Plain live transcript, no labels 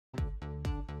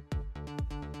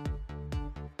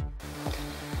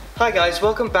Hi guys,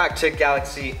 welcome back to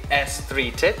Galaxy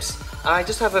S3 tips. I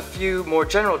just have a few more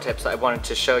general tips that I wanted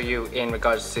to show you in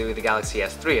regards to the Galaxy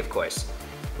S3, of course.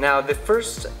 Now the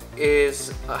first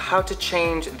is how to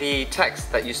change the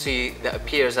text that you see that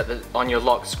appears on your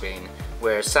lock screen,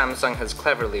 where Samsung has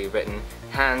cleverly written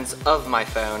hands of my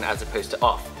phone as opposed to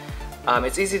off.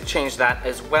 It's easy to change that,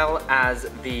 as well as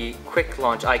the quick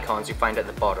launch icons you find at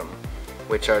the bottom,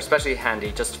 which are especially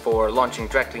handy just for launching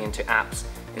directly into apps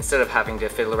instead of having to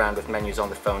fiddle around with menus on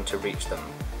the phone to reach them.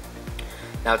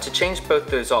 Now to change both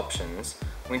those options,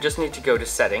 we just need to go to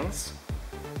Settings,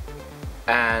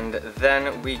 and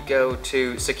then we go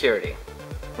to Security.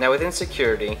 Now within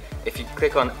Security, if you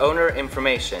click on Owner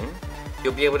Information,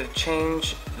 you'll be able to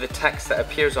change the text that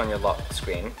appears on your lock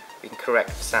screen. We can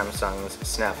correct Samsung's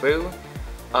snafu,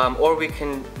 or we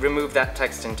can remove that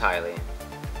text entirely.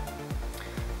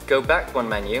 Go back one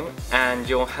menu and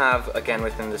you'll have, again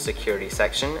within the security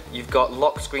section, you've got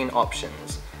lock screen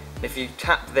options. If you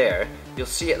tap there, you'll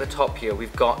see at the top here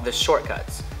we've got the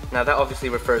shortcuts. Now that obviously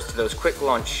refers to those quick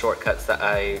launch shortcuts that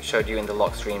I showed you in the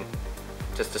lock screen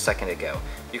just a second ago.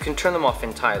 You can turn them off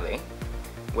entirely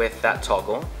with that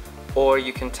toggle, or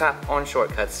you can tap on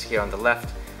shortcuts here on the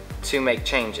left to make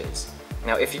changes.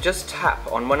 Now if you just tap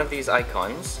on one of these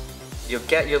icons, you'll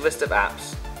get your list of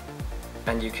apps,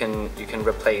 and you can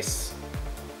replace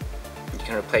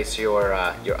your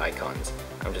icons.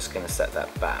 I'm just going to set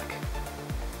that back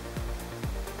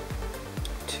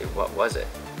to, what was it?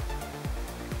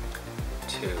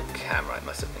 To camera. It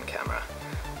must have been camera.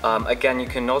 Again, you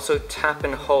can also tap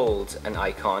and hold an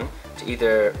icon to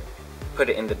either put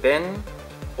it in the bin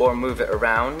or move it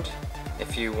around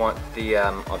if you want the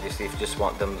obviously if you just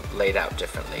want them laid out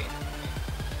differently.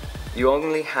 You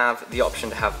only have the option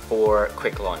to have 4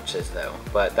 quick launches though,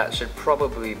 but that should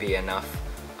probably be enough.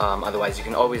 Otherwise you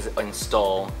can always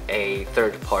install a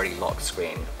third-party lock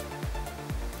screen.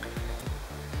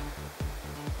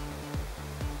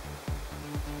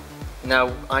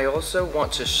 Now I also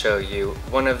want to show you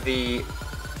one of the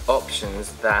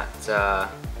options that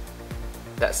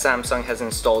Samsung has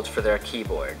installed for their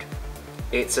keyboard.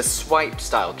 It's a Swype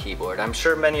style keyboard. I'm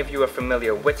sure many of you are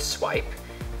familiar with Swype.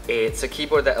 It's a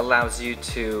keyboard that allows you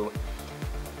to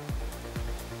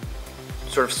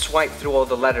sort of swipe through all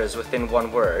the letters within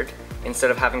one word instead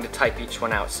of having to type each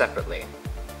one out separately.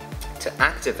 To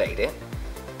activate it,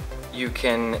 you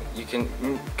can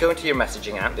go into your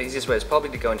messaging app. The easiest way is probably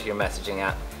to go into your messaging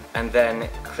app and then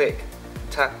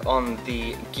tap on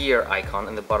the gear icon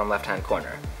in the bottom left hand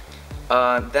corner.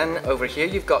 Then over here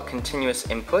you've got continuous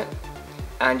input,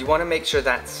 and you want to make sure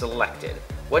that's selected.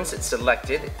 Once it's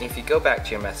selected, if you go back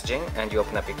to your messaging and you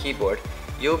open up your keyboard,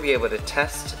 you'll be able to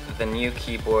test the new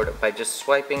keyboard by just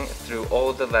swiping through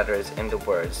all the letters in the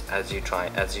words as you're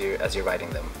writing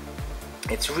them.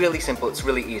 It's really simple, it's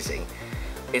really easy.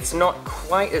 It's not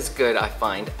quite as good, I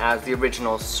find, as the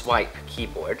original Swype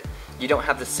keyboard. You don't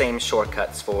have the same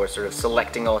shortcuts for sort of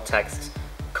selecting all text,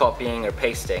 copying or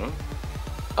pasting,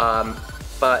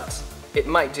 but it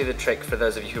might do the trick for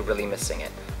those of you who are really missing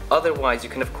it. Otherwise, you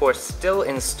can of course still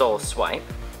install Swype,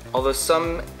 although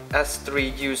some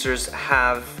S3 users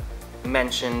have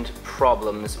mentioned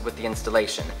problems with the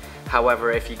installation.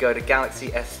 However, if you go to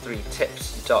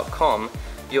galaxys3tips.com,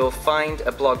 you'll find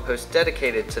a blog post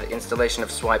dedicated to the installation of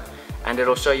Swype, and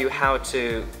it'll show you how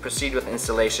to proceed with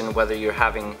installation whether you're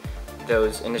having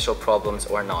those initial problems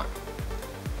or not.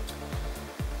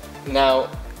 Now,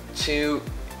 to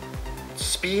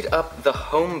speed up the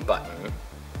home button,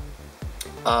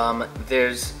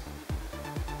 there's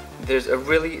a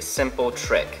really simple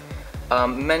trick.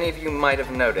 Many of you might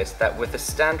have noticed that with the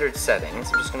standard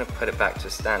settings, I'm just going to put it back to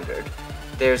standard,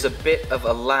 there's a bit of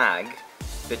a lag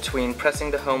between pressing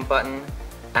the home button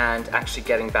and actually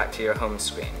getting back to your home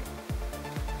screen.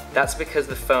 That's because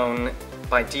the phone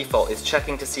by default is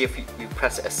checking to see if you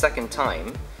press it a second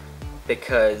time,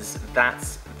 because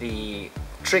that's the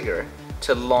trigger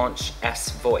to launch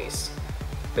S-Voice.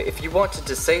 But if you want to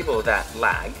disable that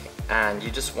lag and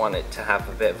you just want it to have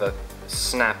a bit of a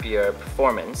snappier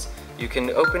performance, you can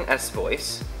open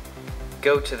S-Voice,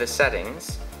 go to the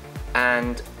settings,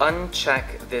 and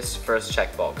uncheck this first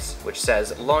checkbox, which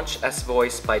says launch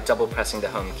S-Voice by double pressing the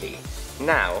home key.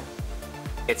 Now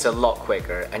it's a lot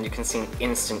quicker and you can see an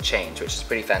instant change, which is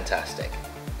pretty fantastic.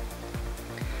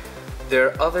 There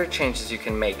are other changes you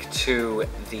can make to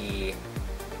the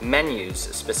menus,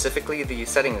 specifically the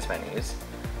settings menus,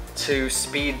 to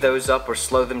speed those up or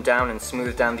slow them down and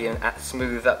smooth up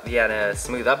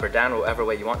or down, whatever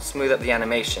way you want, smooth up the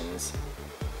animations.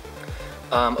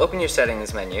 Open your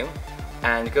settings menu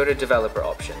and go to developer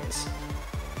options.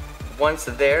 Once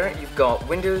there, you've got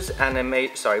window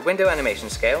animation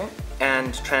scale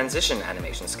and transition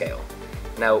animation scale.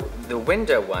 Now, the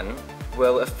window one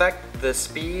will affect the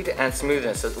speed and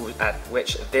smoothness at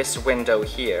which this window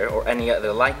here, or any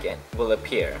other like it, will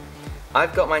appear.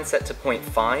 I've got mine set to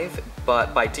 0.5,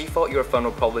 but by default your phone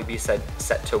will probably be set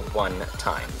to 1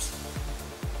 times.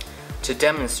 To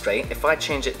demonstrate, if I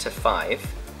change it to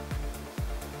 5,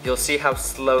 you'll see how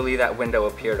slowly that window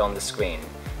appeared on the screen.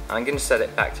 I'm going to set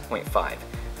it back to 0.5.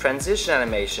 Transition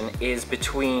animation is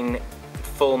between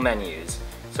full menus.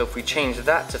 So if we change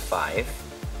that to 5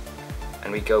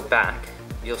 and we go back,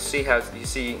 you'll see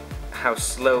how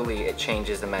slowly it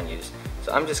changes the menus.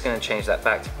 So I'm just going to change that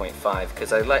back to 0.5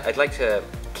 because I'd like to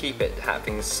keep it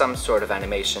having some sort of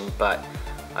animation, but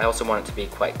I also want it to be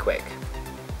quite quick.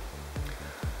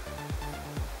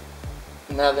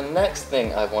 Now the next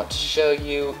thing I want to show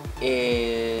you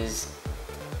is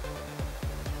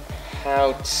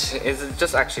is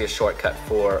just actually a shortcut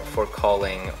for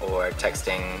calling or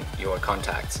texting your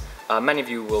contacts. Many of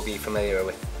you will be familiar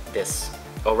with this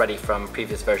already from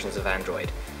previous versions of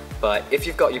Android, but if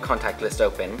you've got your contact list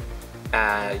open,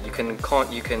 you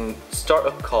can start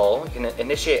a call, you can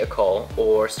initiate a call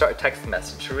or start a text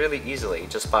message really easily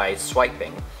just by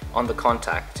swiping on the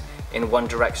contact in one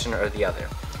direction or the other.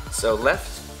 So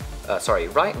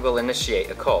right will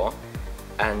initiate a call,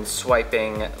 and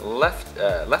swiping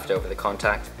left over the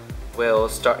contact will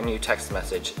start a new text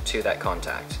message to that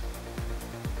contact.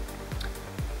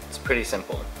 It's pretty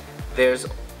simple.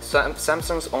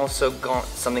 Samsung's also got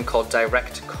something called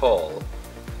direct call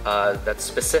that's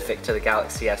specific to the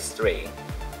Galaxy S3,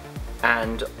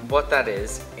 and what that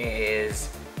is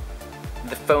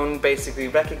the phone basically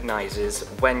recognizes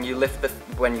when you lift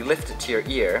it to your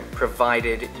ear,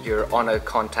 provided you're on a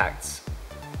contacts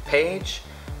page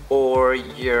or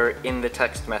you're in the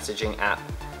text messaging app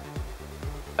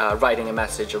writing a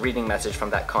message or reading a message from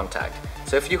that contact.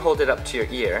 So if you hold it up to your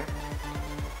ear,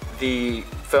 the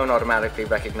phone automatically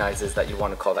recognizes that you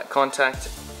want to call that contact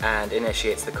and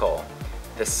initiates the call.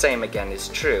 The same again is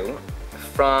true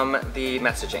from the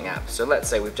messaging app. So let's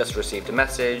say we've just received a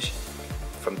message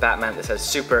from Batman that says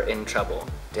super in trouble.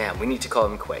 Damn, we need to call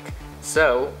him quick.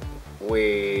 So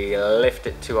we lift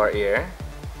it to our ear,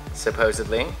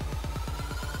 supposedly.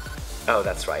 Oh,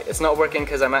 that's right. It's not working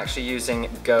because I'm actually using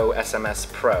Go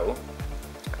SMS Pro,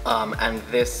 and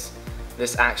this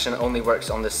action only works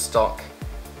on the stock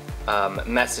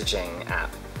messaging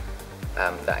app.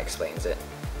 That explains it.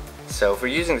 So if we're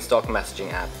using the stock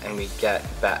messaging app and we get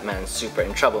Batman's super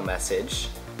in trouble message,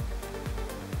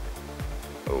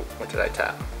 oh, what did I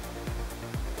tap?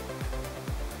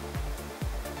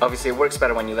 Obviously it works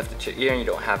better when you lift it to your ear and you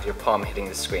don't have your palm hitting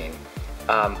the screen,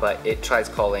 but it tries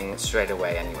calling straight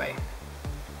away anyway.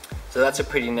 So that's a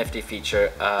pretty nifty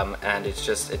feature, and it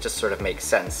just sort of makes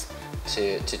sense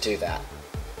to do that.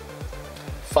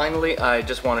 Finally, I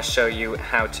just want to show you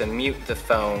how to mute the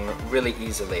phone really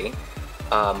easily,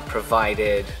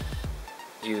 provided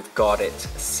you've got it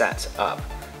set up.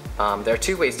 There are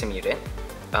two ways to mute it,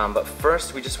 but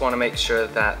first we just want to make sure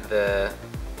that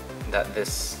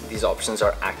these options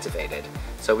are activated.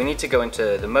 So we need to go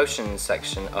into the motion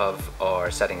section of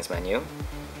our settings menu,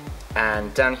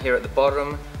 and down here at the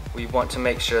bottom we want to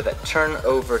make sure that turn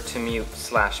over to mute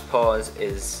 / pause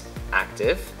is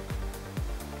active,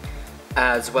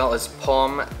 as well as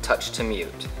palm touch to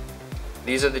mute.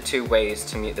 These are the two ways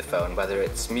to mute the phone, whether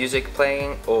it's music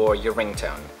playing or your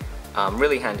ringtone.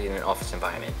 Really handy in an office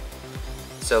environment.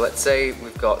 So let's say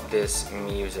we've got this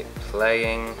music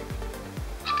playing.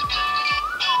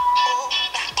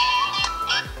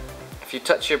 If you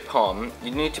touch your palm,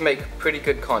 you need to make pretty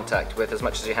good contact with as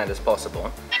much of your hand as possible,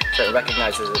 so it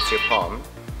recognizes it's your palm.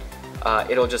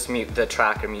 It'll just mute the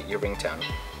track or mute your ringtone.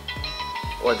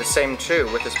 Or the same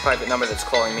true with this private number that's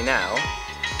calling me now,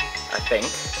 I think.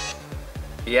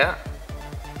 Yeah,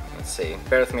 let's see,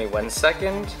 bear with me 1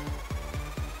 second.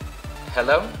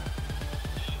 Hello?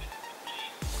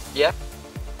 Yeah?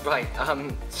 Right,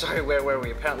 sorry, where were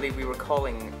we? Apparently we were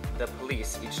calling the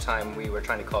police each time we were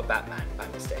trying to call Batman by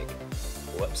mistake.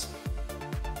 Whoops.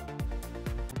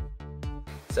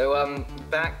 So,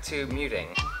 back to muting.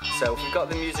 So if you've got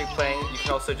the music playing, you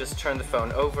can also just turn the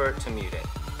phone over to mute it.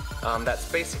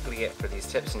 That's basically it for these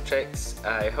tips and tricks.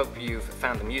 I hope you've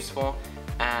found them useful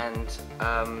and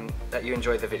that you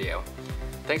enjoyed the video.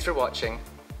 Thanks for watching.